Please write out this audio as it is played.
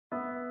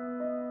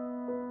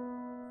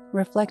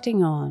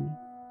reflecting on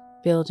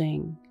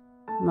building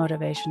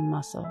motivation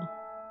muscle.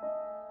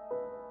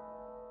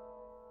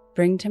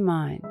 Bring to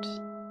mind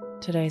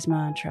today's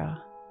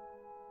mantra: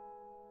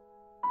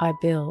 I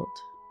build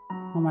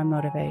on my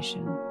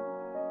motivation.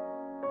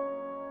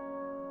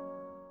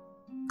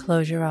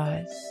 Close your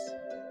eyes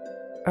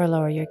or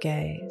lower your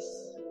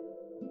gaze.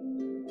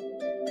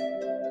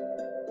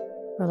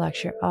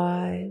 Relax your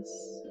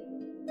eyes,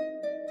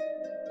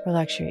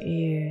 relax your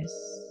ears,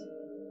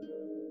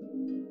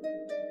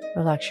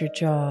 relax your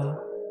jaw.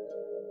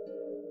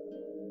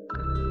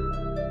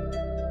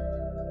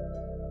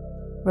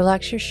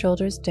 Relax your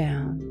shoulders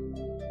down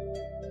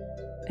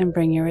and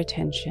bring your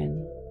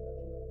attention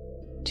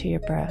to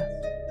your breath.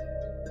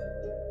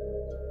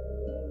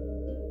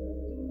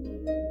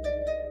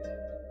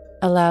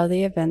 Allow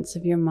the events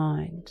of your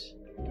mind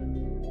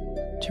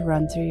to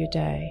run through your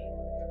day.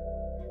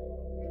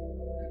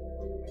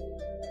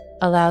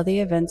 Allow the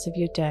events of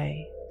your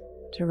day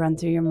to run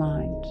through your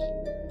mind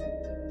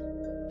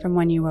from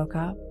when you woke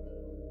up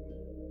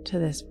to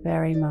this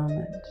very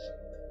moment.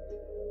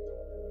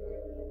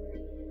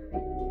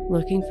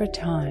 Looking for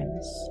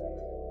times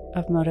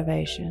of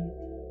motivation.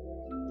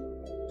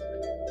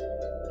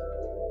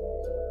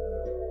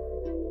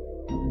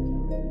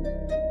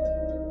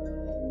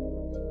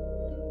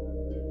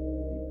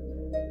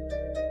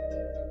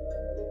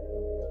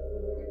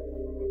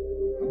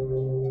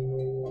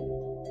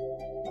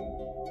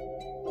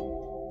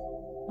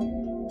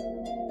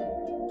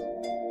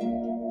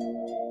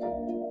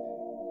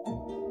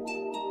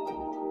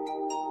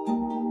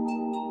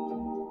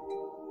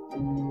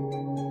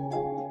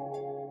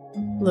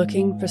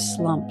 Looking for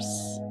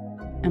slumps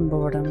and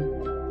boredom.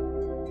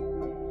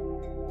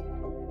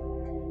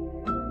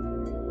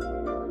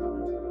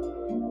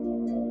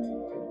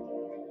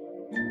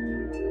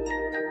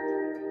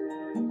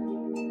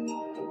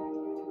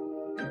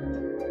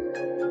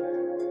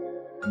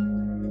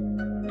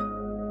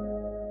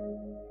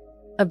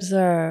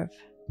 Observe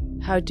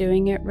how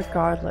doing it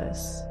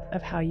regardless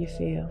of how you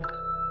feel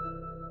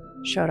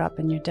showed up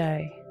in your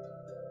day.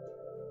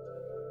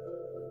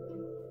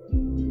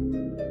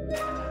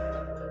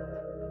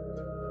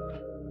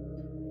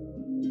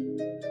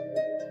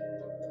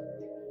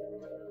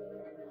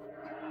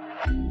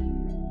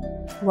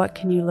 What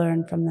can you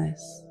learn from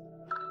this?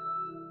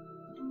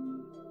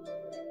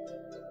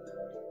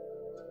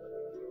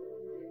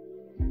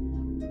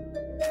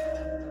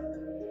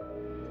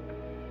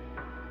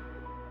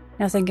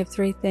 Now think of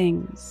 3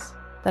 things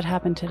that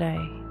happened today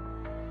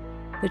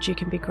that you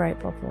can be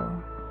grateful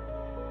for.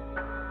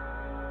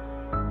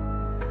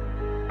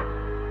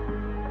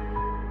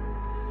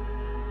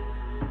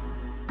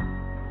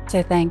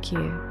 Say thank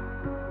you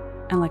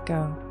and let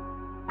go.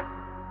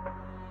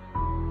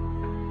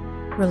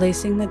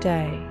 Releasing the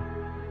day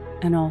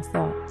and all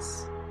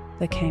thoughts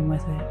that came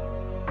with it.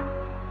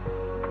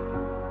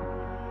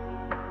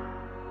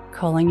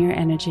 Calling your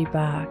energy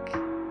back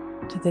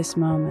to this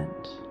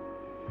moment.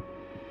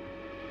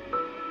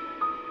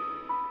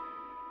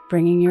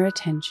 Bringing your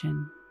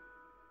attention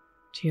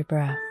to your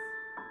breath.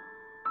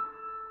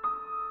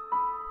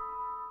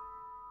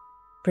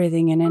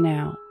 Breathing in and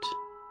out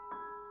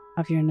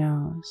of your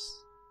nose.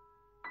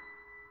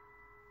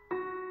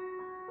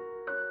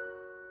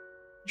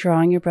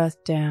 Drawing your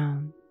breath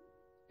down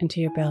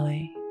into your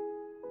belly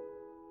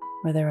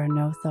where there are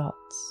no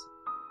thoughts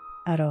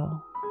at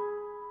all.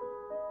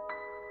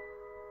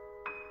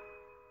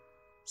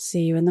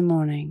 See you in the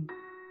morning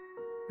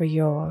for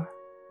your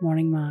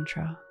morning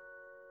mantra.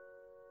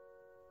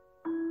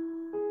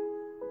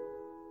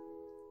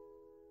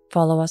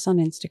 Follow us on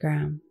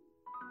Instagram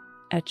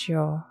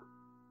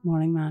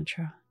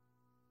 @YourMorningMantra.